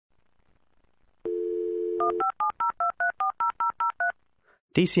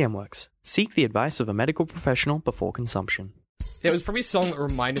DCM Works. Seek the advice of a medical professional before consumption. It was probably a song that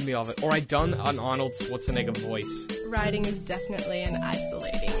reminded me of it, or I'd done an Arnold Schwarzenegger voice. Writing is definitely an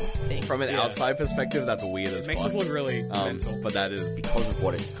isolating thing. From an outside perspective, that's weird as It makes fuck. us look really mental. But that is Because of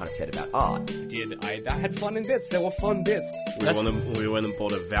what it kind of said about art. I had fun in bits. There were fun bits. we went and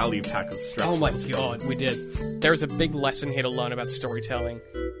bought a value pack of straps. Oh my for this god, we did. There's a big lesson here to learn about storytelling.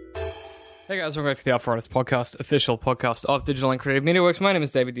 Hey guys, welcome back to the Alpha Artist Podcast, official podcast of Digital and Creative Media Works. My name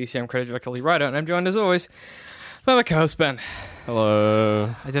is David DC, I'm creative director, lead writer, and I'm joined as always by my co-host Ben.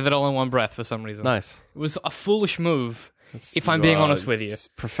 Hello. I did that all in one breath for some reason. Nice. It was a foolish move, if I'm being honest with you.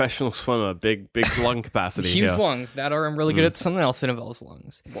 Professional swimmer, big lung capacity Huge here. lungs, that or I'm really good at something else that involves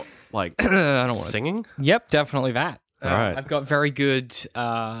lungs. What, like I don't want to. singing? Yep, definitely that. Alright. I've got very good,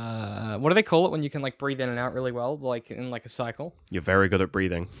 what do they call it when you can like breathe in and out really well, like in like a cycle? You're very good at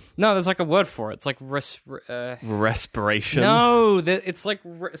breathing. No, there's like a word for it. It's like Respiration. No, it's like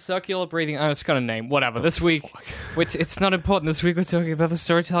circular breathing. Oh, it's got a name. Whatever. This week, it's not important. This week we're talking about the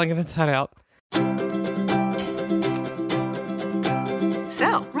storytelling of Inside Out.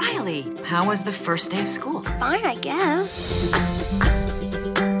 So, Riley, how was the first day of school? Fine, I guess.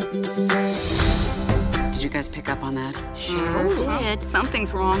 Did you guys pick up on that? Sure did.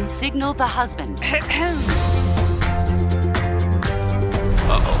 Something's wrong. Signal the husband.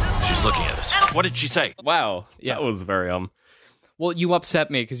 Uh-oh, she's looking at us. What did she say? Wow. Yeah. That was very Well, you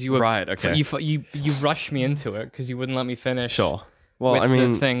upset me because you were Right, okay. You rushed me into it because you wouldn't let me finish. Sure. Well, With I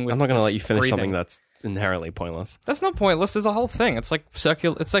mean, the thing with I'm not going to this let you finish breathing. something that's inherently pointless. That's not pointless. There's a whole thing. It's like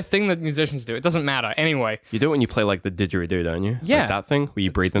circular. It's like thing that musicians do. It doesn't matter anyway. You do it when you play like the didgeridoo, don't you? Yeah. Like that thing where you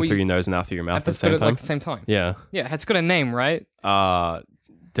breathe in where through you- your nose and out through your mouth at the At same time. like the same time. Yeah. Yeah, it's got a name, right?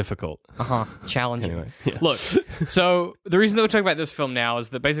 Difficult. Challenging. Anyway. Yeah. Look, so the reason that we're talking about this film now is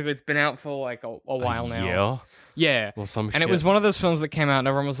that basically it's been out for like a while now. Yeah. Yeah. Well, some and shit. it was one of those films that came out and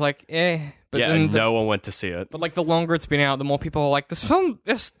everyone was like, eh. But yeah, then and no one went to see it. But like the longer it's been out, the more people are like, this film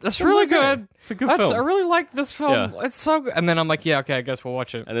is really good. It's a good film. I really like this film. Yeah. It's so good. And then I'm like, yeah, okay, I guess we'll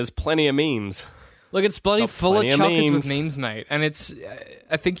watch it. And there's plenty of memes. Look, it's bloody Got full of plenty of chocolates with memes. memes, mate. And it's,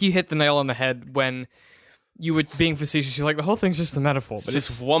 I think you hit the nail on the head when you were being facetious. You're like, the whole thing's just a metaphor. It's But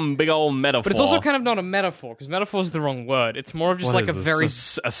just one big old metaphor. But it's also kind of not a metaphor because metaphor is the wrong word. It's more of just What like a is very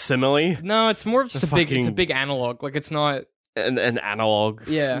this, a simile? no. It's more of just The a big. It's a fucking- big analog. Like it's not. An analog.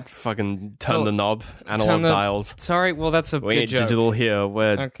 Yeah. Fucking turn So- the knob. Analog turn the- dials. Sorry. Well, that's a We good ain't joke. digital here.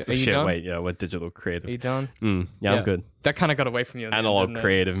 We're Okay, are you shit. done? Wait, yeah, we're digital creative. Are you done? Yeah, Yeah. I'm good. That kind of got away from you. at the end, Analog didn't it?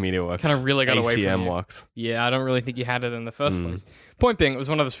 creative media works. Kind of really got away from ACM you. works. Yeah, I don't really think you had it in the first place. Point being, it was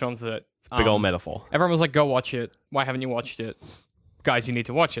one of those films that Big old metaphor. everyone was like, "Go watch it." Why haven't you watched it, guys? You need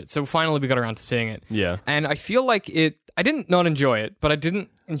to watch it. So finally, we got around to seeing it. Yeah. And I feel like it. I didn't not enjoy it, but I didn't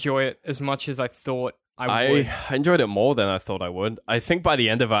enjoy it as much as I thought I would. I enjoyed it more than I thought I would. I think by the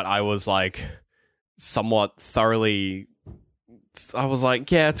end of it, I was like somewhat thoroughly. I was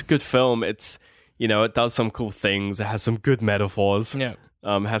like, yeah, it's a good film. It's, you know, it does some cool things. It has some good metaphors. Yeah.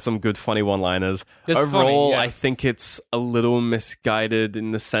 Has some good funny one-liners. It's Overall, funny, yeah. I think it's a little misguided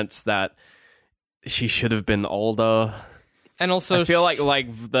in the sense that she should have been older. And also, I feel like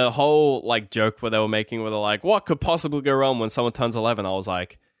the whole like joke where they were making where they're like, what could possibly go wrong when someone turns 11? I was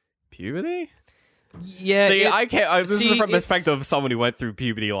like, puberty? yeah. See, it- I can't. This see, is from the it's- perspective of someone who went through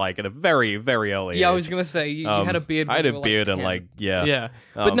puberty like at a very, very early Yeah, I age. was gonna say you had a beard. I when had you a were, like, beard and 10. like yeah. Yeah,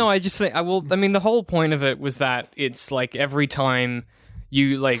 but no, I just think I will. I mean, the whole point of it was that it's like every time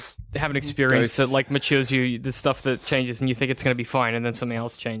you like have an experience that like matures you, the stuff that changes, and you think it's gonna be fine, and then something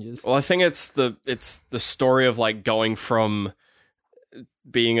else changes. Well, I think it's the story of like going from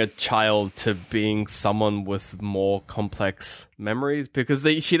being a child to being someone with more complex memories because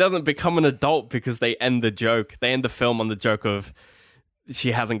she doesn't become an adult because they end the film on the joke of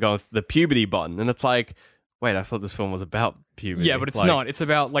she hasn't gone through the puberty button, and it's like, wait, I thought this film was about puberty. Yeah, but it's Like, not. It's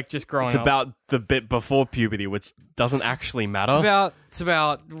about like just growing It's up. about the bit before puberty, which doesn't actually matter. It's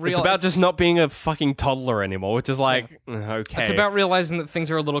about It's about just not being a fucking toddler anymore, which is like, okay. It's about realizing that things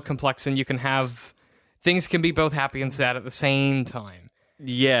are a little complex, and you can have things can be both happy and sad at the same time.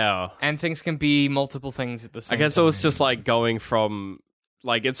 Yeah. And things can be multiple things at the same I guess time. it was just like going from,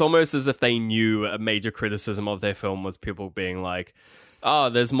 like, it's almost as if they knew a major criticism of their film was people being like, oh,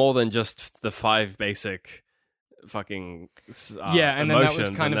 there's more than just the 5 basic fucking Yeah, and then that was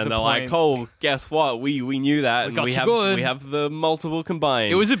emotions. kind and of then the they're like, point. oh, guess what? We knew that, and got we you have good. we have the multiple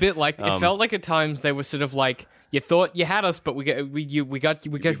combined. It was a bit like it felt like at times they were sort of like, you thought you had us, but we got you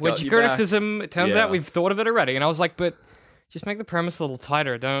back. criticism. It turns Yeah. out we've thought of it already. And I was like, but just make the premise a little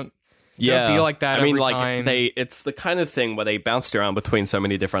tighter. Don't Yeah, Don't be like that. I mean, every like time. it's the kind of thing where they bounced around between so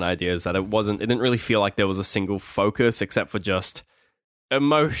many different ideas that it didn't really feel like there was a single focus except for just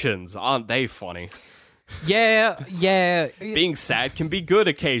emotions. Aren't they funny? Yeah. Being sad can be good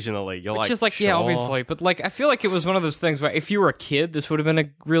occasionally. You're Which like, is like, sure. yeah, obviously. But like, I feel like it was one of those things where if you were a kid, this would have been a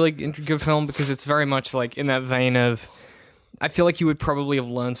really good film because it's very much like in that vein of, I feel like you would probably have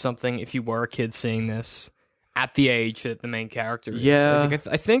learned something if you were a kid seeing this at the age that the main character is. Yeah.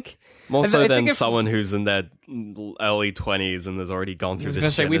 I think More so I than think if- someone who's in their early 20s and has already gone through was this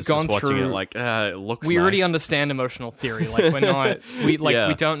gonna say, shit. we've It's just gone watching through- it like, it looks we nice. already understand emotional theory. Like we're not, we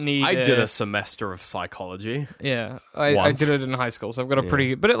don't need. I did a semester of psychology. Yeah, I Once. did it in high school, so I've got a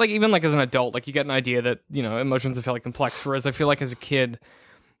pretty. But like even like as an adult, like you get an idea that emotions are fairly complex. Whereas I feel like as a kid,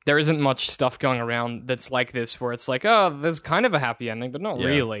 there isn't much stuff going around that's like this, where it's like, oh, there's kind of a happy ending, but not Yeah.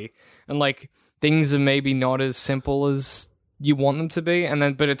 really, and like things are maybe not as simple as you want them to be,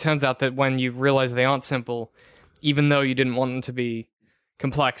 but it turns out that when you realize they aren't simple, even though you didn't want them to be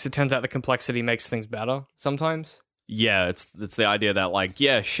complex, it turns out the complexity makes things better sometimes. Yeah, it's the idea that like,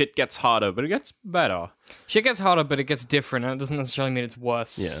 yeah, shit gets harder, but it gets better. Shit gets harder, but it gets different, and it doesn't necessarily mean it's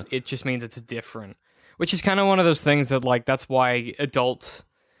worse. Yeah. It just means it's different, which is kind of one of those things that, like, that's why adult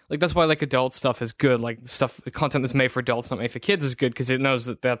stuff is good. Like, content that's made for adults, not made for kids, is good because it knows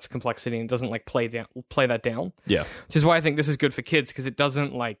that that's complexity and doesn't, like, play that down. Yeah. Which is why I think this is good for kids, because it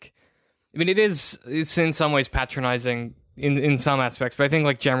doesn't, like... I mean, it's in some ways patronizing in some aspects, but I think,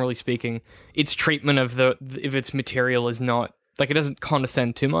 like, generally speaking, its treatment of if its material is not... Like, it doesn't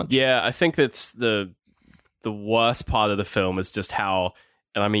condescend too much. Yeah, I think that's the worst part of the film is just how,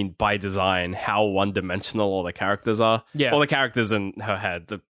 and I mean by design, how one-dimensional all the characters are. Yeah. All the characters in her head.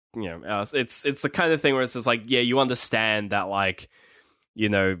 It's the kind of thing where it's just like, yeah, you understand that, like,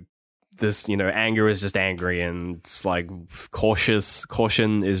 this, anger is just angry, and it's like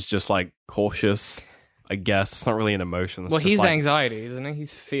caution is just like cautious. I guess it's not really an emotion. It's Well, just he's like, anxiety, isn't he?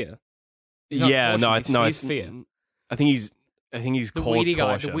 He's fear. He's not yeah, caution, he's he's fear. I think he's The called weedy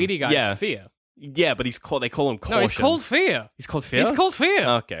guy. caution. The weedy guy Yeah, is fear. yeah, but they call him caution. No, he's called fear. He's called fear. He's called fear.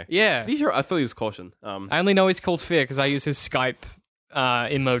 Okay. Yeah. I thought he was caution. I only know he's called fear because I use his Skype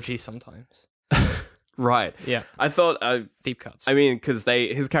emoji sometimes. Right. Yeah. I thought. Deep cuts. I mean, because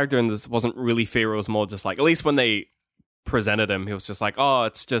his character in this wasn't really fear. It was more just like, at least when they presented him, he was just like, oh,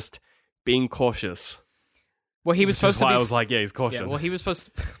 it's just being cautious. well, he was supposed to be. I was like, yeah, he's caution. yeah, well, he was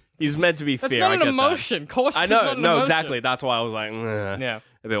supposed to. He's meant to be fear. That's not I an get that. emotion. Caution. I is know. not an No, emotion. exactly. That's why I was like, Yeah.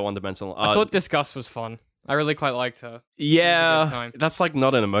 a bit one-dimensional. I thought disgust was fun. I really quite liked her. yeah, time. that's like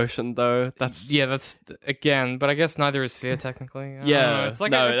not an emotion though. That's Yeah, that's again, but I guess neither is fear technically. I don't know. yeah. It's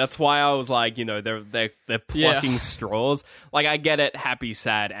like no, that's why I was like, they're plucking straws. Like, I get it. Happy,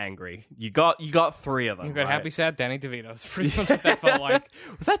 sad, angry. You got three of them. You've got right? happy, sad, Danny DeVito. It's pretty much what that felt like.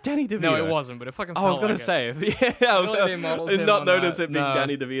 Was that Danny DeVito? No, it wasn't, but it fucking I felt was gonna like say, it. yeah, I feel like they modeled did him not on notice that. it being No.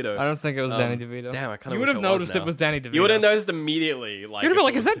 Danny DeVito. I don't think it was Danny DeVito. Damn, I kind of You would have noticed it was Danny DeVito. You would have noticed immediately. Like, You'd have been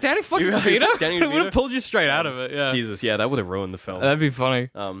like, if "Is it that Danny fucking You'd be like, "Is DeVito?" that Danny It would DeVito? have pulled you straight out of it. Yeah, Jesus, yeah, that would have ruined the film. that'd be funny.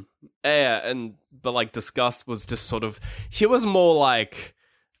 Yeah, but like disgust was just sort of. She was more like,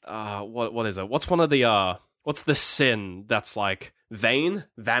 what is it? What's one of the what's the sin that's like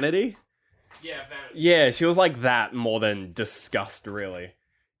vanity? Yeah, vanity. Yeah, she was like that more than disgust. Really,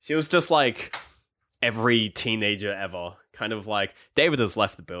 she was just like every teenager ever. Kind of like David has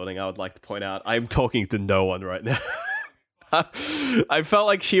left the building. I would like to point out, I'm talking to no one right now. I felt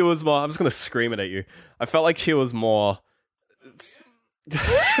like she was more. I'm just gonna scream it at you. I felt like she was more.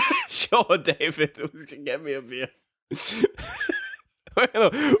 Sure, David, get me a beer.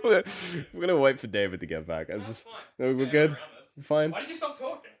 we're gonna wait for David to get back. We're good. Fine. Why did you stop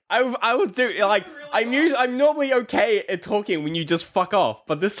talking? I would do like I'm normally okay at talking when you just fuck off,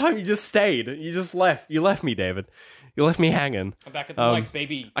 but this time you just stayed. You just left. You left me, David. You left me hanging. I'm back at the mic,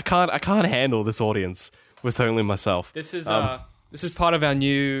 baby. I can't handle this audience with only myself. This is part of our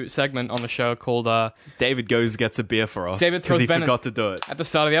new segment on the show called David gets a beer for us. David because throws he Ben forgot to do it. at the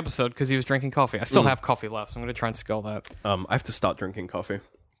start of the episode because he was drinking coffee. I still have coffee left, so I'm going to try and skull that. I have to start drinking coffee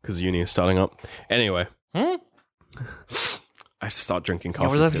because uni is starting up. Anyway, I have to start drinking coffee.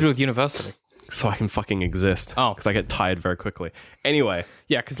 What does that have to do with university? so I can fucking exist. Oh. Because I get tired very quickly. Anyway.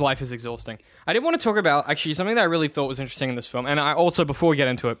 Yeah, because life is exhausting. I did want to talk about, actually, something that I really thought was interesting in this film. And I also, before we get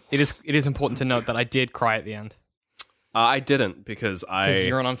into it, it is important to note that I did cry at the end. I didn't because Because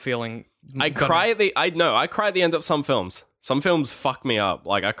you're an unfeeling... I cry at the... I cry at the end of some films. Some films fuck me up.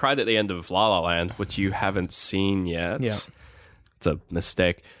 Like, I cried at the end of La La Land, which you haven't seen yet. Yeah. It's a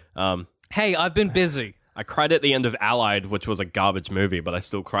mistake. Hey, I've been busy. I cried at the end of Allied, which was a garbage movie, but I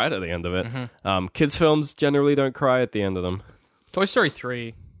still cried at the end of it. Kids' films generally don't cry at the end of them. Toy Story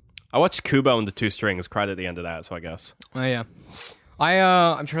 3. I watched Kubo and the Two Strings, cried at the end of that, so I guess. Oh yeah.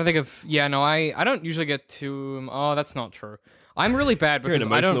 I'm trying to think of I don't usually get too that's not true. I'm really bad You're an because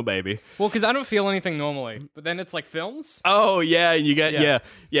emotional baby. Well, because I don't feel anything normally. But then it's like films. Oh yeah, you get Yeah.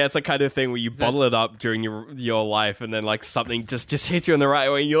 yeah. It's the kind of thing where you bottle it up during your life, and then like something just hits you in the right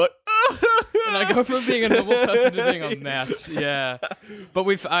way, and you're like, And I go from being a normal person to being a mess. Yeah. But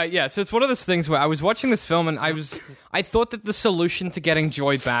we've so it's one of those things where I was watching this film and I thought that the solution to getting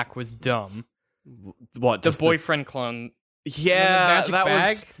Joy back was dumb. what? The Just boyfriend clone. yeah, the magic that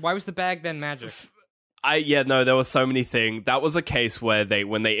bag. was. Why was the bag then magic? There were so many things. That was a case where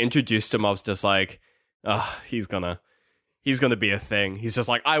when they introduced him, I was just like, he's gonna be a thing. He's just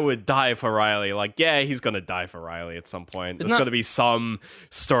like, I would die for Riley. Like, yeah, he's gonna die for Riley at some point. There's gonna be some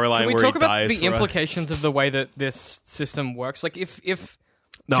storyline Can we where talk he about dies. the implications of the way that this system works? Like, if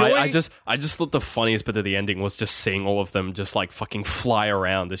No, Joy... I just thought the funniest bit of the ending was just seeing all of them just like fucking fly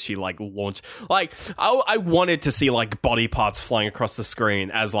around as she like launched. Like I wanted to see like body parts flying across the screen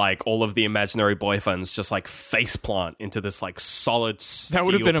as like all of the imaginary boyfriends just like face plant into this like solid steel That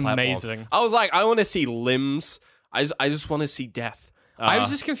would have been platform. amazing. I was like, I want to see limbs. I just want to see death. I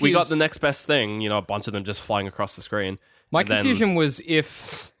was just confused. We got the next best thing, a bunch of them just flying across the screen. My And then- confusion was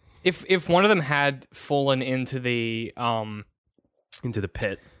if one of them had fallen into the into the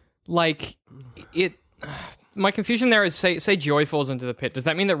pit. like it. My confusion there is say Joy falls into the pit. Does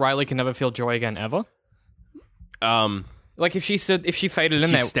that mean that Riley can never feel joy again ever? Like if she faded in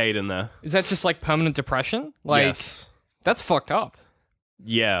She there, stayed in there. is that just like permanent depression? Like Yes. that's fucked up.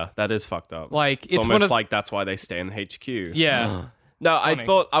 Yeah, that is fucked up. Like It's it's one almost of like that's why they stay in the HQ. yeah. No,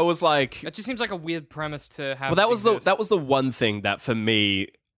 Funny. I was like, That just seems like a weird premise to have. well, that was exist. the one thing that for me,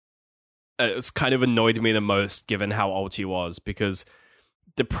 it's kind of annoyed me the most, given how old she was, because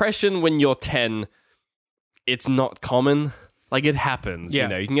depression when you're 10, it's not common. Like it happens,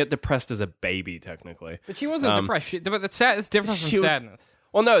 Yeah. you can get depressed as a baby technically. But she wasn't depressed. But that's sad. It's different from she was- sadness.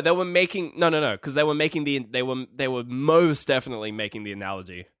 Well, no, they were making because they were making they were most definitely making the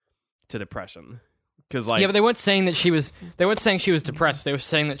analogy to depression. Because like Yeah, but they weren't saying that she was. They weren't saying she was depressed. They were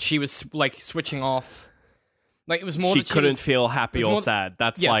saying that she was like switching off. Like it was more she that couldn't was, feel happy it was or more- sad.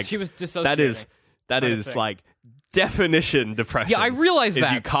 That's Yes, like she was that dissociating. is kind of thing. like definition depression. Yeah, I realize is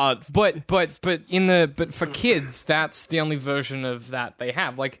that. you can't. But for kids, that's the only version of that they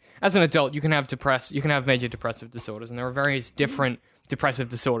have. Like as an adult, you can have major depressive disorders, and there are various different depressive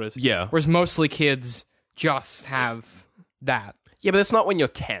disorders. Yeah. Whereas mostly kids just have that. Yeah, but it's not when you're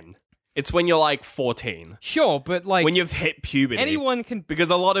 10. It's when you're like 14. Sure, but like When you've hit puberty. anyone can. Because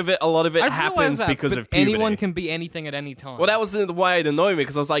a lot of it I realize happens that, because but of puberty. anyone can be anything at any time. Well, that was the way it annoyed me,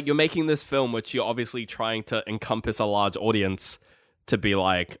 because I was like, you're making this film which you're obviously trying to encompass a large audience to be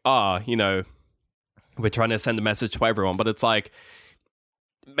like, we're trying to send a message to everyone, but it's like,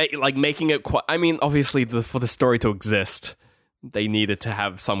 making it quite. I mean, obviously, for the story to exist, they needed to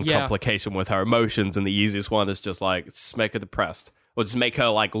have some Yeah. complication with her emotions, and the easiest one is just make her depressed, or just make her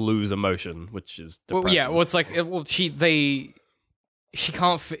like lose emotion, which is depression. Well, yeah. Well, it's like she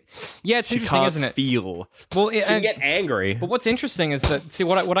can't. Yeah, it's she interesting, can't isn't it? feel. Well, She can get angry. But what's interesting is that, see,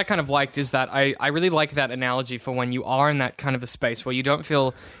 what I kind of liked is that I really like that analogy for when you are in that kind of a space where you don't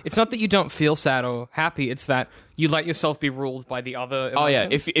feel, it's not that you don't feel sad or happy, it's that you let yourself be ruled by the other emotions. Oh yeah,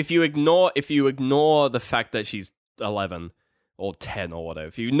 if you ignore the fact that she's 11 or 10 or whatever,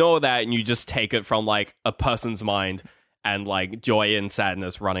 if you ignore that and you just take it from like a person's mind and like joy and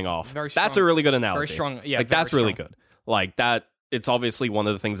sadness running off, Very that's strong. a really good analogy. Very strong, yeah, like very that's really strong. good. Like that, it's obviously one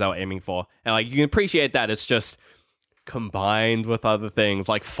of the things they were aiming for, and like you can appreciate that. It's just combined with other things,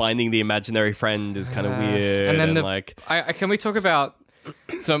 like finding the imaginary friend is kind of weird, and then can we talk about?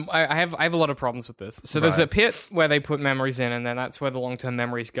 So I have a lot of problems with this. So there's a Right. pit where they put memories in, and then that's where the long-term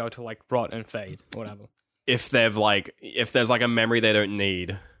memories go to like rot and fade, whatever. if there's like a memory they don't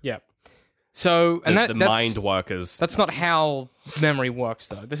need, Yeah. So and the that's mind workers. That's not how memory works,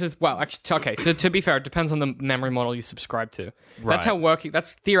 though. This is actually okay. So to be fair, it depends on the memory model you subscribe to. Right.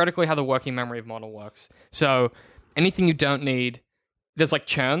 That's theoretically how the working memory model works. So anything you don't need, there's like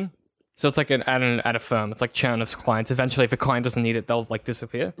churn. So it's like at a firm, it's like churn of clients. Eventually, if a client doesn't need it, they'll like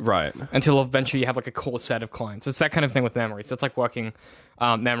disappear. Right. Until eventually you have like a core set of clients. It's that kind of thing with memory. So it's like working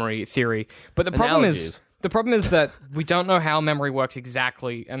memory theory. But the problem is that we don't know how memory works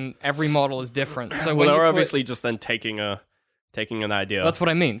exactly, and every model is different. So Well, when you they're put- obviously just then taking an idea. That's what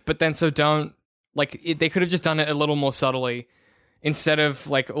I mean. But then, so don't they could have just done it a little more subtly, instead of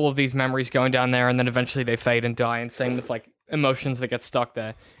like all of these memories going down there and then eventually they fade and die. And same with like emotions that get stuck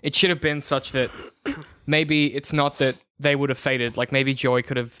there. It should have been such that maybe it's not that they would have faded. Like maybe Joy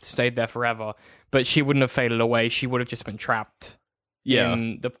could have stayed there forever, but she wouldn't have faded away. She would have just been trapped Yeah.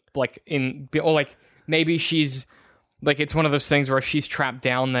 Maybe she's like, it's one of those things where if she's trapped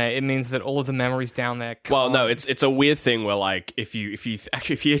down there, it means that all of the memories down there. Well, no, it's a weird thing where like if you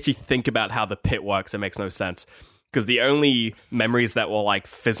actually think about how the pit works, it makes no sense. Because the only memories that were like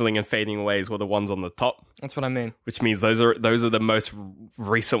fizzling and fading away were the ones on the top. That's what I mean. Which means those are the most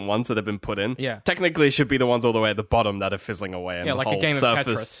recent ones that have been put in. Yeah. Technically, it should be the ones all the way at the bottom that are fizzling away. And Yeah, the like a whole game of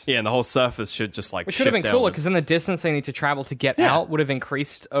surface, Tetris. Yeah, and the whole surface should just like Which should have been shift cooler downwards. because then the distance they need to travel to get out would have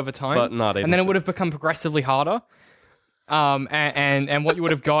increased over time. But no, they and then it didn't. would have become progressively harder. And what you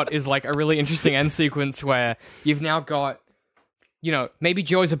would have got is like a really interesting end sequence where you've now got, you know, maybe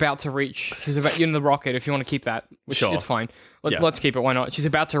Joy's about to reach. She's about in the rocket if you want to keep that, which Sure. is fine. Yeah. Let's keep it. Why not? She's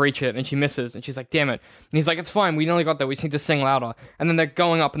about to reach it and she misses and she's like, "Damn it!" And he's like, "It's fine. We nearly got there. We just need to sing louder." And then they're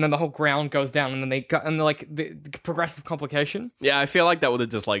going up, and then the whole ground goes down, and then they're like the progressive complication. Yeah, I feel like that would have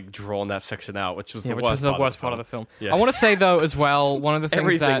just like drawn that section out, which was the Which worst was the worst part of the film. Yeah. I want to say though as well, one of the things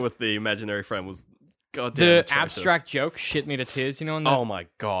Everything that with the imaginary friend was goddamn the atrocious. abstract joke shit me to tears. You know, and the, Oh my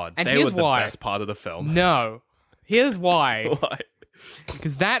god, And they here's were the why. best part of the film. no, here's why. Why?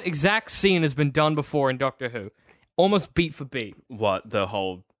 Because that exact scene has been done before in Doctor Who, almost beat for beat. What, the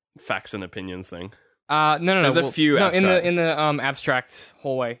whole facts and opinions thing? No. There's a few No, abstract. in the abstract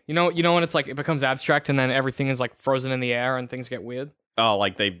hallway. You know when it's like it becomes abstract and then everything is like frozen in the air and things get weird. Oh,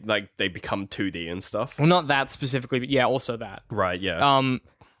 like they become 2D and stuff. Well, not that specifically, but yeah, also that. Right, yeah.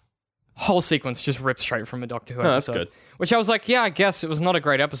 Whole sequence just ripped straight from a Doctor Who Oh, that's episode. good. Which I was like, yeah, I guess it was not a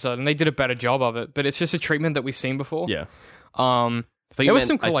great episode, and they did a better job of it. But it's just a treatment that we've seen before. Yeah. There you was meant-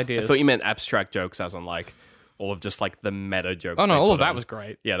 some cool I ideas. thought you meant abstract jokes as in like all of just like the meta jokes. Oh no, they all put of that in. was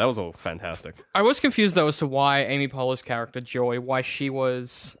great. Yeah, that was all fantastic. I was confused though as to why Amy Poehler's character Joy, why she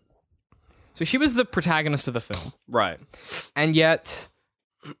was. So she was the protagonist of the film, Right. and yet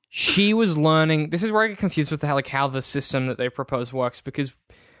she was learning. This is where I get confused with how the system that they propose works, because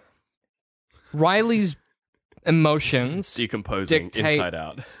Riley's emotions Decomposing dictate- inside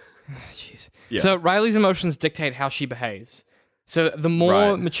out. Jeez. Yeah. So Riley's emotions dictate how she behaves. So the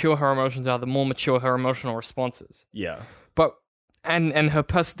more Right. mature her emotions are, the more mature her emotional responses. Yeah. But and her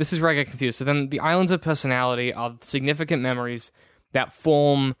this is where I get confused. So then the islands of personality are significant memories that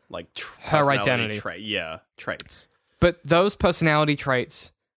form Like her personality identity. Traits. But those personality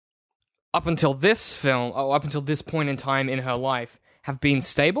traits, up until this film, up until this point in time in her life, have been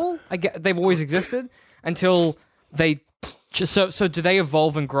stable. They've always existed until they. So do they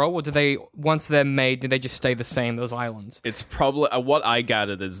evolve and grow, or do they, once they're made, do they just stay the same? Those islands. It's probably what I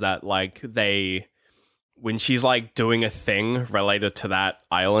gathered is that like when she's like doing a thing related to that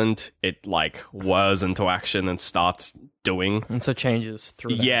island, it like whirs into action and starts doing. And so changes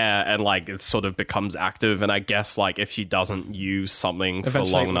through that. Yeah, and like it sort of becomes active, and I guess like if she doesn't use something for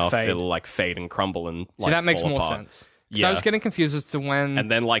Eventually long it will enough, fade. it'll like fade and crumble and like See, that makes fall more apart. sense. So Yeah, I was getting confused as to when. and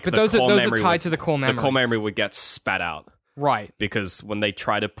then like but the those core are memory tied would- to the core memories. The core memory would get spat out Right. because when they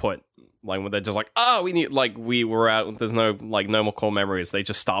try to put like when they're just like, oh, we need like we were out. There's no more core memories. They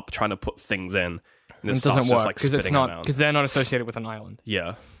just stop trying to put things in, and It starts doesn't just work like because it's spitting not them out. because they're not associated with an island.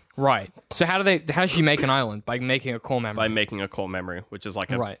 Yeah, Right. So how does she make an island? By making a core memory. by making a core memory, which is like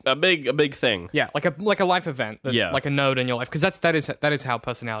Right. a big thing. Yeah, like a life event. Yeah. Like a node in your life, because that is how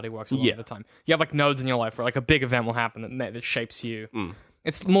personality works a lot Yeah. of the time. You have like nodes in your life where like a big event will happen that shapes you.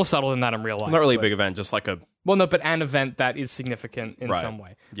 It's more subtle than that in real life. Not really a but- big event, just like a Well, no, but an event that is significant in Right. some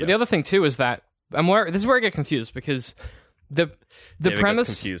way. Yeah. But the other thing too is that this is where I get confused because the David premise.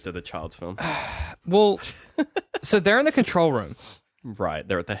 gets confused at the child's film. Well, so they're in the control room, Right,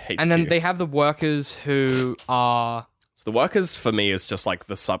 they're at the HQ. and then they have the workers who are. So the workers for me is just like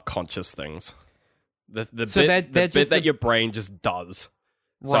the subconscious things. The So bit, they're the bit just that the- your brain just does.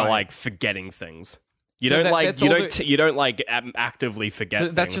 So Right. like forgetting things. You So don't that- like that's you all don't the- you don't like actively forget. So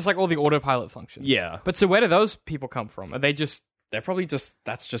that's things. just like all the autopilot functions. Yeah. But so where do those people come from? Are they just they're probably just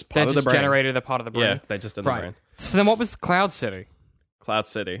that's just they're part of just the brain. generated? They're part of the brain. Yeah, they're just in the Right. brain. So then, what was Cloud City? Cloud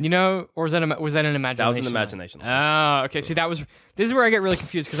City. You know, or was that an imagination? That was an imagination. Oh, okay. See, this is where I get really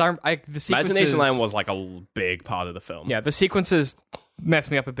confused because the sequences. Imagination Land was like a big part of the film. Yeah, the sequences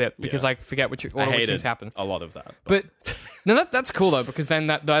mess me up a bit because Yeah. I forget which I order which hated things happen. a lot of that. But no, that's cool though because then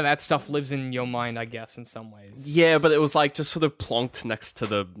that stuff lives in your mind, I guess, in some ways. Yeah, but it was like just sort of plonked next to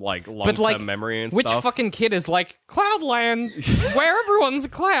the like long term like, memory and Which stuff. fucking kid is like Cloudland, where everyone's a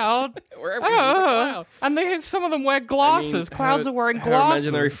cloud? Where everyone's a cloud. And some of them wear I mean, glasses. Clouds her- are wearing her glasses.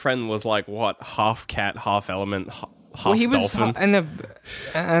 imaginary friend was like what, half cat, half element, half Well, he was dolphin.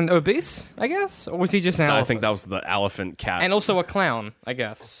 and obese, I guess, or was he just an No, elephant? I think that was the elephant cat. And also a clown, I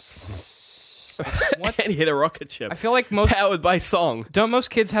guess. friends. What? And hit a rocket ship. I feel like most Powered by song. don't most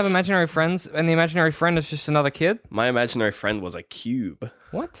kids have imaginary friends, and the imaginary friend is just another kid. My imaginary friend was a cube.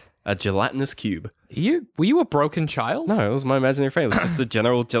 What? A gelatinous cube. Were you a broken child? No, it was my imaginary friend. It was just a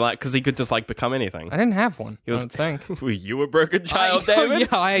general gelatin because he could just like become anything. I didn't have one. He was- I don't think. Were you a broken child, David?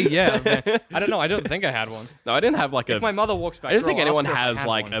 Yeah. I don't know. I don't think I had one. No, I didn't have like a. If my mother walks back, I don't through, think I'll anyone ask her if I has had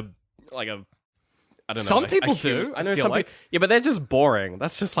like one. a. I don't know. Some like, people a human- do, I know I feel some like. people. Yeah, but they're just boring.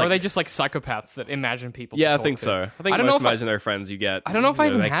 That's just Or like. are they just like psychopaths that imagine people? Yeah, to I talk think to? so. I think I don't most know if imaginary friends you get. I don't know if I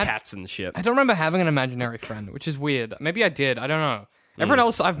even they're had- cats and shit. I don't remember having an imaginary friend, which is weird. Maybe I did. I don't know. Everyone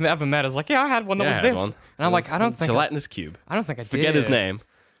else I've ever met is like, yeah, I had one that Yeah, was I had this, one. and I'm like, I don't think Gelatinous cube. I don't think I did. Forget his name.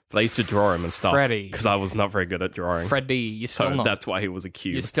 But I used to draw him and stuff. Freddie. Because I was not very good at drawing. Freddie, you're still So not. that's why he was a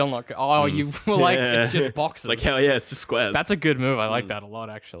cube. You're still not. Oh, you were like, Yeah. it's just boxes. It's like, hell yeah, it's just squares. That's a good move. I like that a lot,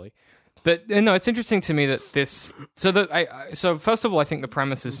 actually. But no, it's interesting to me that this. So first of all, I think the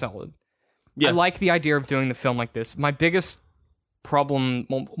premise is solid. Yeah. I like the idea of doing the film like this. My biggest problem,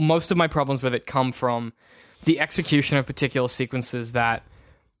 well, most of my problems with it come from the execution of particular sequences that,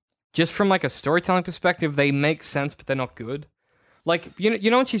 just from like a storytelling perspective, they make sense, but they're not good. Like you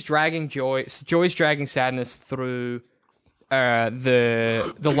know when she's dragging Joy's dragging Sadness through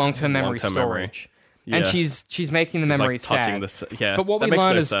the long-term memory Long-term memory. storage. And Yeah. she's making the It's memory like touching sad. yeah, But what that we makes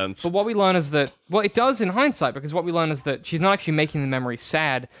learn no is, sense. but what we learn is that, well, it does in hindsight, because what we learn is that she's not actually making the memory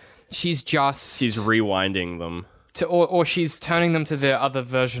sad. She's just She's rewinding them. or she's turning them to the other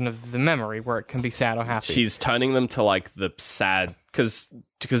version of the memory where it can be sad or happy. She's turning them to like the sad because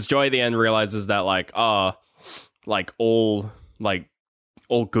Joy at the end realizes that like all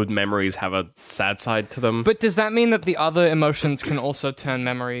good memories have a sad side to them. But does that mean that the other emotions can also turn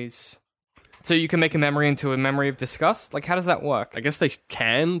memories? So you can make a memory into a memory of disgust? Like, how does that work? I guess they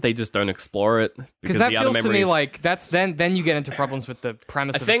can. They just don't explore it Because that the other feels to me memories- like that's then you get into problems with the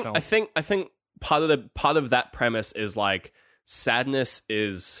premise of the film. I think part of that premise is like sadness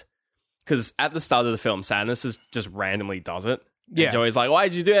is because at the start of the film, sadness is just randomly does it. Yeah. And Joey's like,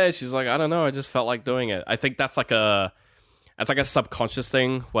 "Why'd you do it?" She's like, "I don't know. I just felt like doing it." I think that's like a subconscious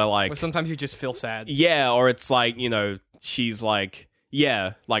thing where like Where sometimes you just feel sad. yeah, or it's like she's like.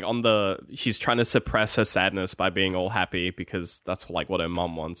 Yeah, like she's trying to suppress her sadness by being all happy because that's like what her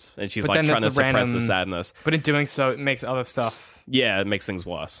mom wants, and she's But like then trying to there's the suppress random- the sadness. But in doing so, it makes other stuff. Yeah, it makes things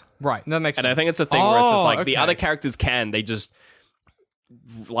worse. Right, that makes And sense. I think it's a thing where it's just like the okay. other characters they just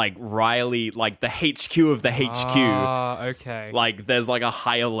like Riley, like the HQ of the HQ. Okay. Like there's like a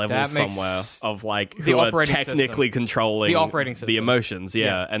higher level That makes somewhere of like the who are operating technically system. controlling The operating system. the emotions,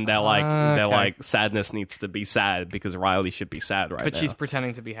 yeah. And they're like Okay. sadness needs to be sad because Riley should be sad right But now. she's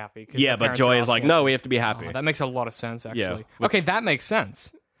pretending to be happy. 'Cause Yeah, her but parents are Joy is like, asking her no, to. we have to be happy. Oh, that makes a lot of sense, actually. Yeah, which- Okay, that makes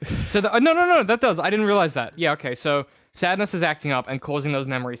sense. So no, that does. I didn't realize that. Yeah, okay. So sadness is acting up and causing those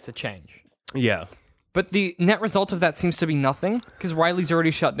memories to change. Yeah. But the net result of that seems to be nothing because Riley's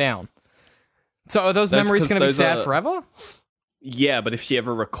already shut down. So are those That's memories 'cause going to be those sad are- forever? Yeah, but if she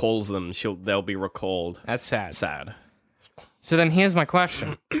ever recalls them, they'll be recalled That's sad. sad. So then here's my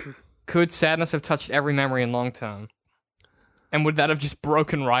question. Could sadness have touched every memory in long term? And would that have just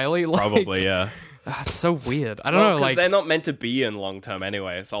broken Riley? Like, Probably, yeah. That's so weird. I don't know. Because Like, they're not meant to be in long term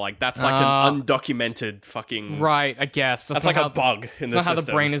anyway. So like that's like an undocumented fucking right, I guess. That's not like how- a bug in the that's not how the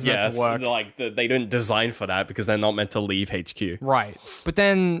system. brain is meant to Yes, work. Like they didn't design for that because they're not meant to leave HQ. Right. But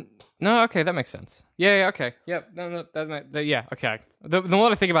then, no, okay, that makes sense. Yeah, okay. Yep. No, yeah, okay. The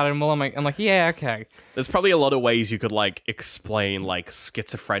more I think about it, the more I'm like, yeah, okay. There's probably a lot of ways you could like explain like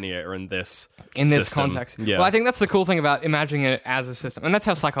schizophrenia in this system. Context. Yeah. Well, I think that's the cool thing about imagining it as a system. And that's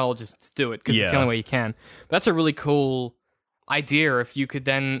how psychologists do it, because it's the Yeah. only way you can. But that's a really cool idea if you could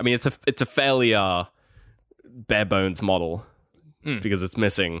then... I mean, it's a fairly bare bones model because it's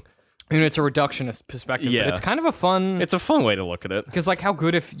missing. it's a reductionist perspective. Yeah. But it's kind of a fun... It's a fun way to look at it. Because, like, how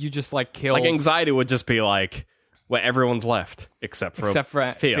good if you just, like, killed... Like anxiety would just be like where everyone's left except for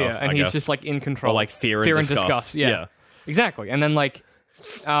fear. And I he's guess. just, like, in control. Or like fear and disgust. Yeah. Exactly. And then, like,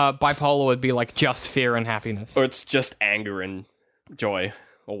 bipolar would be, like, just fear and happiness. Or it's just anger and joy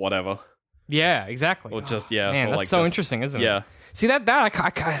or whatever. Yeah, exactly. Or just, yeah. Man, or that's like so just- interesting, isn't it? Yeah. See, see,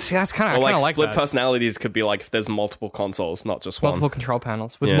 that's kind Or of like like split that. personalities could be like if there's multiple consoles, not just Multiple one. control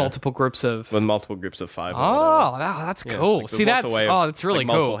panels with Yeah. multiple groups of... With multiple groups of 5. or Oh, whatever. that's Yeah, cool. like See, there's lots that's of way of, that's really like,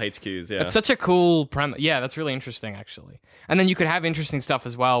 cool. multiple HQs, yeah. That's such a cool premise. Yeah, that's really interesting, actually. And then you could have interesting stuff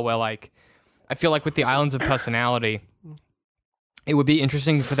as well, where like I feel like with the Islands of Personality, it would be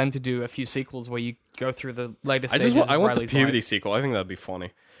interesting for them to do a few sequels where you go through the latest. I stages want of the Riley's puberty life. sequel. I think that'd be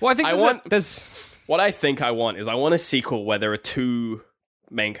funny. Well, I think there's What I think I want is I want a sequel where there are 2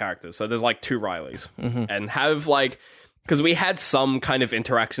 main characters. So there's like 2 Rileys. Mm-hmm. And have like... Because we had some kind of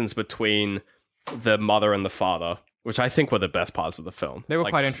interactions between the mother and the father, which I think were the best parts of the film. They were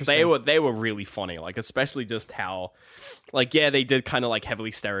Like, quite interesting. They were really funny, like especially just how, like, yeah, they did kind of like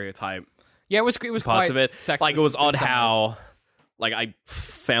heavily stereotype Yeah, it was parts quite of it. sexist Like it was in odd some ways. how, like, I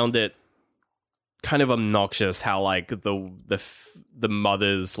found it kind of obnoxious how like the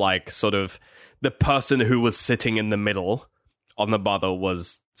mother's like sort of the person who was sitting in the middle on the mother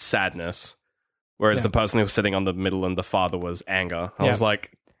was sadness, whereas the person who was sitting on the middle and the father was anger. I was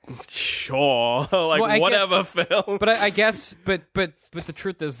like, sure, like Well, I whatever, guess- film. But I guess, but the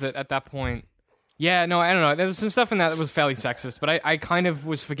truth is that at that point, yeah, no, I don't know. There was some stuff in that was fairly sexist, but I kind of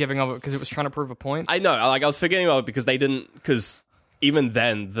was forgiving of it because it was trying to prove a point. I know, like I was forgetting about it because they didn't, because even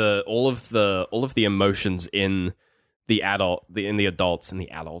then all of the emotions in the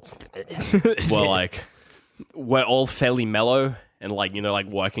adults were like we're all fairly mellow and like, you know, like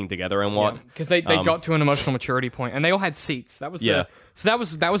working together and what. Because they got to an emotional maturity point, and they all had seats. That was Yeah. So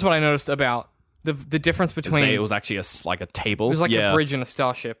that was what I noticed about the difference between. It was actually like a table. It was like yeah. a bridge in a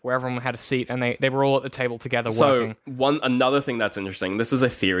starship where everyone had a seat, and they were all at the table together So working. another thing that's interesting, this is a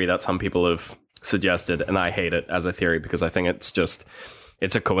theory that some people have suggested, and I hate it as a theory because I think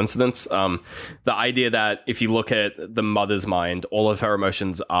it's a coincidence. The idea that if you look at the mother's mind, all of her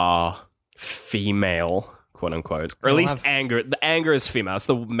emotions are female, quote unquote, or at least anger. The anger is female. That's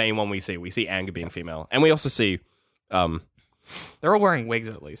the main one we see. We see anger being female, and we also see. They're all wearing wigs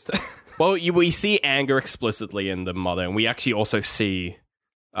at least. Well, we see anger explicitly in the mother, and we actually also see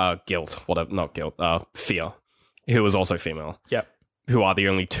guilt. Not guilt. Fear, who is also female. Yep. Who are the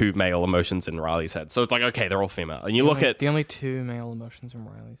only two male emotions in Riley's head. So it's like, okay, they're all female. And you look at... the only two male emotions in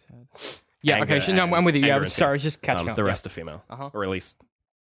Riley's head. Yeah, Anger okay, no, I'm with you. Yeah, and sorry, I fear. was just catching up. The Yeah. rest are female. Uh-huh. Or at least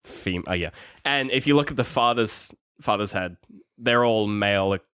female. Yeah. And if you look at the father's head, they're all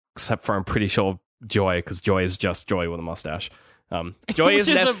male except for, I'm pretty sure, Joy, because Joy is just Joy with a mustache. Joy Which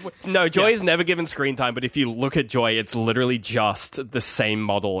is Joy is never given screen time, but if you look at Joy, it's literally just the same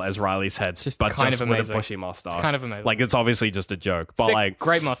model as Riley's head, but kind just of with a amazing. bushy mustache. It's kind of amazing. Like, it's obviously just a joke, but Thick, like...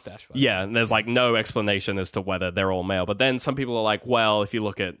 great mustache. by the way. Yeah, and there's like no explanation as to whether they're all male. But then some people are like, well, if you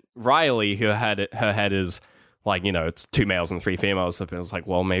look at Riley, her head is like, you know, it's 2 males and 3 females. So it's like,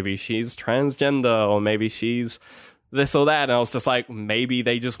 well, maybe she's transgender, or maybe she's this or that. And I was just like, maybe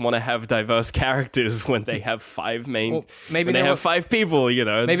they just want to have diverse characters when they have 5 main. Well, maybe when they have 5 people, you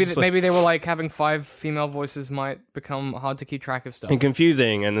know. Maybe they were like having 5 female voices might become hard to keep track of stuff. and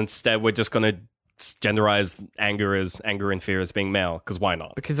confusing, and instead we're just gonna genderize anger and fear as being male, because why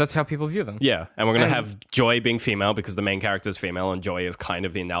not? Because that's how people view them. Yeah, and we're going to And- have Joy being female because the main character is female, and Joy is kind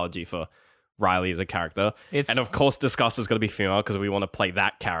of the analogy for Riley as a character. And of course, Disgust is going to be female because we want to play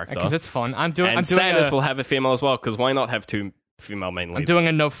that character. Because it's fun. I'm doing Sadness will have a female as well, because why not have 2 female main leads? I'm doing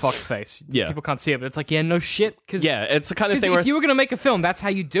a no fuck face. Yeah. People can't see it, but it's like, yeah, no shit. Cause, Yeah, it's the kind of 'cause thing if where... you were going to make a film, that's how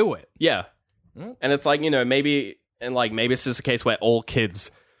you do it. Yeah. And it's like, you know, maybe it's just a case where all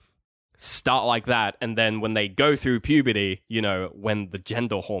kids start like that, and then when they go through puberty, you know, when the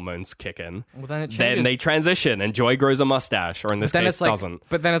gender hormones kick in, Well, then it changes. then they transition, and Joy grows a mustache, or in this Then case, it's like, doesn't.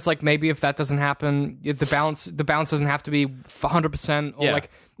 But then it's like, maybe if that doesn't happen, the balance doesn't have to be 100%. Or Yeah. like,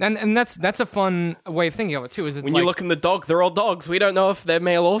 and that's a fun way of thinking of it too. Is it's When like, you look in the dog, they're all dogs. We don't know if they're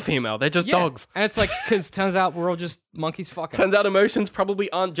male or female. They're just yeah. dogs. And it's like, because turns out we're all just monkeys fucking. Turns out emotions probably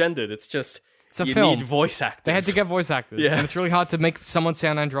aren't gendered. It's just a you film. need voice actors. They had to get voice actors. Yeah. And it's really hard to make someone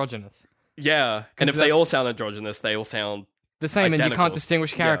sound androgynous. Yeah, and if they that's- all sound androgynous, they all sound The same, and you identical. can't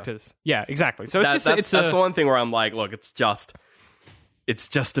distinguish characters. Yeah, exactly. So it's that's the one thing where I'm like, look, it's just a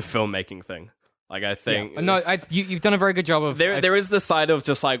filmmaking thing. Like, I think you've done a very good job of there is the side of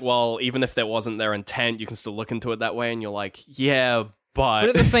just like, well, even if there wasn't their intent, you can still look into it that way, and you're like, yeah, but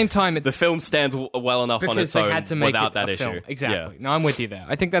at the same time, it's the film stands well enough on because its they own had to make without it that a issue. film. Exactly. Yeah. No, I'm with you there.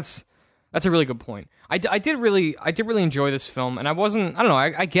 I think that's a really good point. I did really enjoy this film, and I don't know.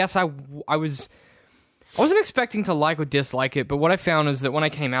 I guess I wasn't expecting to like or dislike it, but what I found is that when I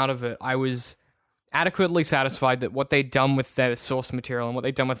came out of it, I was adequately satisfied that what they'd done with their source material and what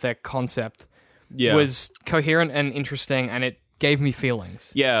they'd done with their concept was coherent and interesting, and it gave me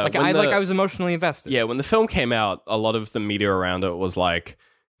feelings. Yeah, like when I was emotionally invested. Yeah, when the film came out, a lot of the media around it was like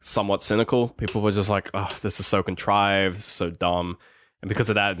somewhat cynical. People were just like, "Oh, this is so contrived, this is so dumb," and because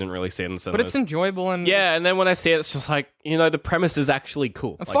of that, I didn't really see it in the cinemas. But it's enjoyable, and yeah, and then when I see it, it's just like, you know, the premise is actually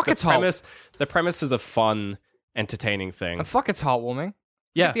cool. And fuck, it's hot. The premise is a fun, entertaining thing. and fuck, it's heartwarming.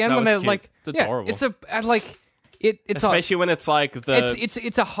 Yeah, At the end no, when it's they're cute. like, It's it's adorable. a like it's Especially when it's like the it's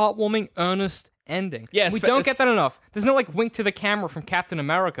a heartwarming, earnest, ending. Yes, we but don't it's- get that enough. There's no like wink to the camera from Captain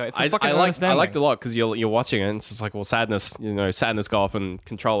America. It's a fucking earnest I ending. liked it a lot because you're watching it and it's just like, well, sadness go up and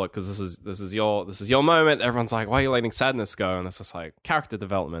control it because this is your moment. Everyone's like, why are you letting sadness go? And it's just like character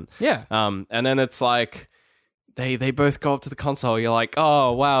development. Yeah. And then it's like they both go up to the console. You're like,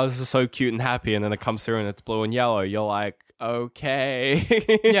 oh wow, this is so cute and happy. And then it comes through and it's blue and yellow. You're like,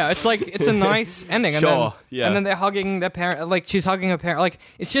 okay. Yeah, it's like it's a nice ending. And Sure, then, yeah. And then they're hugging their parent. Like she's hugging her parent. Like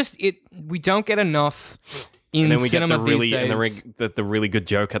it's just we don't get enough in And then we get cinema the really these days. the really good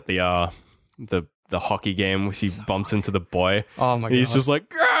joke at the hockey game where she bumps into the boy. Oh my god, He's just like,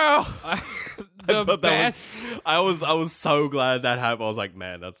 girl. the thought that best. I was so glad that happened. I was like,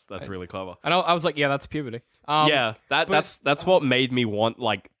 man, that's really clever. And I was like, yeah, that's puberty. Yeah, that's what made me want,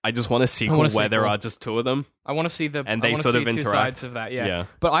 like, I just want a sequel want a where there sequel. are just two of them. I want to see the And I they wanna sort see of two interact. sides of that. Yeah. Yeah.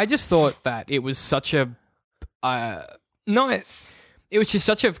 But I just thought that it was such a it was just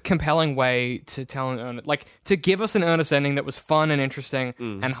such a compelling way to tell to give us an earnest ending that was fun and interesting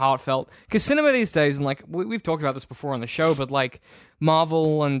and heartfelt. Because cinema these days, and like we've talked about this before on the show, but like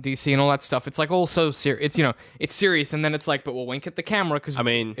Marvel and DC and all that stuff, it's like all so serious. It's it's serious, and then it's like, but we'll wink at the camera because I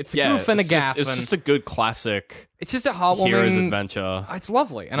mean, it's a yeah, goof and a it's gaff. It's and just a good classic it's just a heartwarming hero's adventure. It's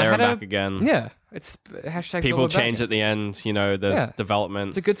lovely, and They're I had back again. Yeah, it's hashtag People Bill and change Vegas. at the end. There's Yeah. development.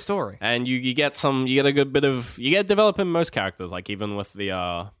 It's a good story. And you get a good bit of development in most characters, like even with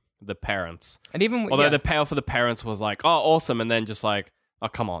the parents. And even Although the payoff for the parents was like, oh, awesome, and then just like, oh,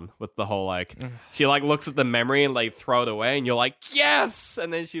 come on, with the whole like, she like looks at the memory and like throw it away, and you're like, yes,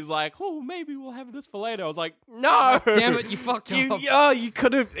 and then she's like, oh, maybe we'll have this for later. I was like, no, damn it, you fucked up. you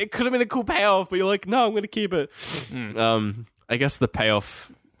could have, it could have been a cool payoff, but you're like, no, I'm gonna keep it. I guess the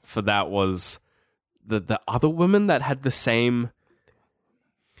payoff for that was the other woman that had the same.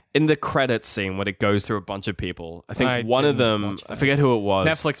 In the credits scene when it goes through a bunch of people, I think I one of didn't them, watch that. I forget who it was.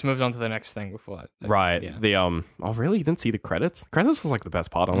 Netflix moved on to the next thing before that. Right. Yeah. The oh really? You didn't see the credits? The credits was like the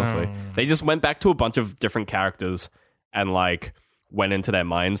best part, honestly. No. They just went back to a bunch of different characters and like went into their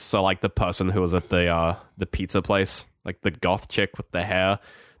minds. So like the person who was at the pizza place, like the goth chick with the hair,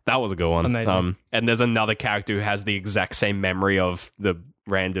 that was a good one. Amazing. And there's another character who has the exact same memory of the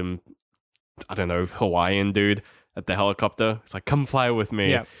random, I don't know, Hawaiian dude at the helicopter. It's like, come fly with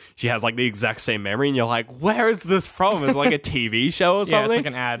me. Yeah. She has like the exact same memory, and you're like, where is this from? Is it like a TV show or Yeah, something? it's like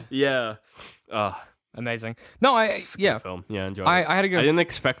an ad. Yeah. Amazing. No, Good film. Yeah, enjoy it. I had a good. I didn't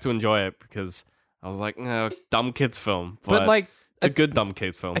expect to enjoy it because I was like, no, dumb kids film. but like, it's a good dumb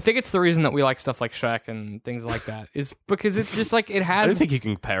kids film. I think it's the reason that we like stuff like Shrek and things like that is because it's just like it I has. don't think you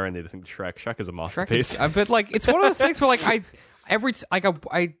can compare anything to Shrek. Shrek is a Shrek masterpiece. is, but like it's one of those things where like I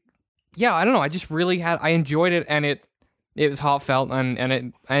don't know. I just really I enjoyed it, and it was heartfelt,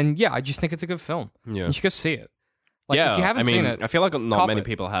 and yeah, I just think it's a good film. Yeah. You should go see it. Like yeah, if you haven't I mean, seen it, I feel like not cop many it.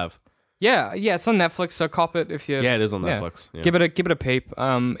 people have. Yeah, it's on Netflix, so cop it if you. Yeah, it is on Netflix. Yeah. Give it a peep.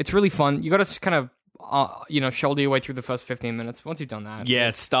 It's really fun. You got to kind of shoulder your way through the first 15 minutes. Once you've done that, Yeah,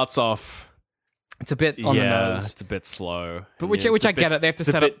 it starts off. it's a bit on the nose. It's a bit slow. But which Yeah, it's a I get bit- it. They have to it's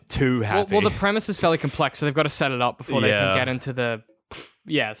a set bit up too happy. Well, the premise is fairly complex, so they've got to set it up before they can Yeah. get into the.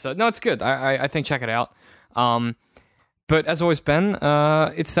 Yeah, so no, it's good. I think check it out. But as always, Ben,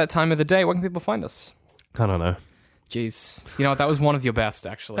 it's that time of the day. Where can people find us? I don't know. Jeez, you know what? That was one of your best,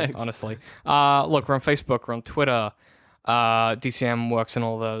 actually. Honestly, look, we're on Facebook, we're on Twitter, DCM Works and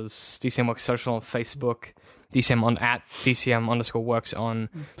all those. DCM Works Social on Facebook. at DCM_works on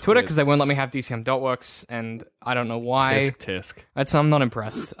Twitter because they won't let me have DCM.works, and I don't know why. Tisk. I'm not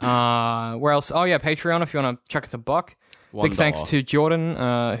impressed. Where else? Oh yeah, Patreon if you want to chuck us a buck. Big $1. thanks to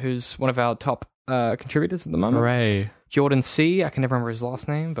Jordan, who's one of our top contributors at the moment. Hooray. Jordan C. I can never remember his last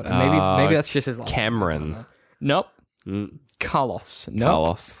name, but maybe that's just his last Cameron. name. Nope. Mm. Carlos. Nope.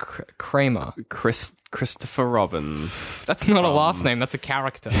 Carlos. Kramer. Christopher Robin. That's not a last name. That's a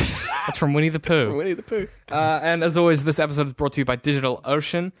character. That's from Winnie the Pooh. Winnie the Pooh. And as always, this episode is brought to you by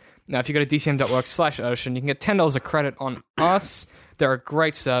DigitalOcean. Now, if you go to dcm.work/ocean, you can get $10 of credit on us. They're a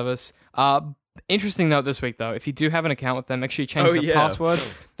great service. Interesting note this week, though. If you do have an account with them, make sure you change the password.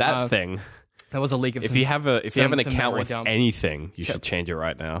 That thing. That was a leak of If you have an some account memory with dump. anything, you should change it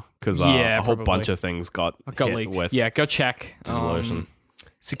right now because Yeah, a whole probably. bunch of things got hit leaked. with Yeah, go check. DigitalOcean.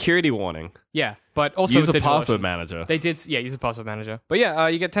 Security warning. Yeah, but also Use with a DigitalOcean. password manager. They did, use a password manager. But yeah,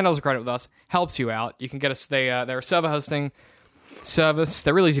 you get $10 of credit with us. Helps you out. You can get us. They're a server hosting service.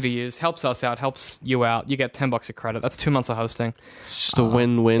 They're really easy to use. Helps us out. Helps you out. You get $10 of credit. That's 2 months of hosting. It's just a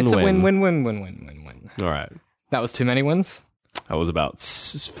win-win-win. It's a win-win-win-win-win-win. All right. That was too many wins. That was about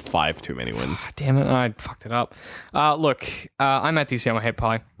 5 too many wins. Damn it, I fucked it up. Look, I'm at DCM. I hate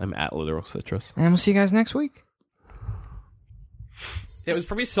pie. I'm at Literal Citrus. And we'll see you guys next week. It was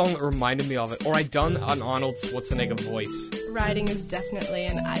probably a song that reminded me of it, or I'd done an Arnold Schwarzenegger voice. Writing is definitely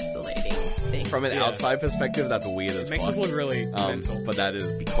an isolating thing. From an outside perspective, that's weird as It makes fuck. us look really mental. But that is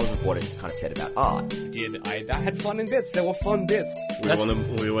Because of what it kind of said about art. I had fun in bits. There were fun bits.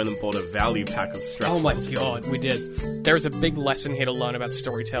 we went and bought a value pack of straps. Oh my god, we did. There is a big lesson here to learn about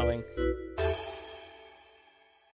storytelling.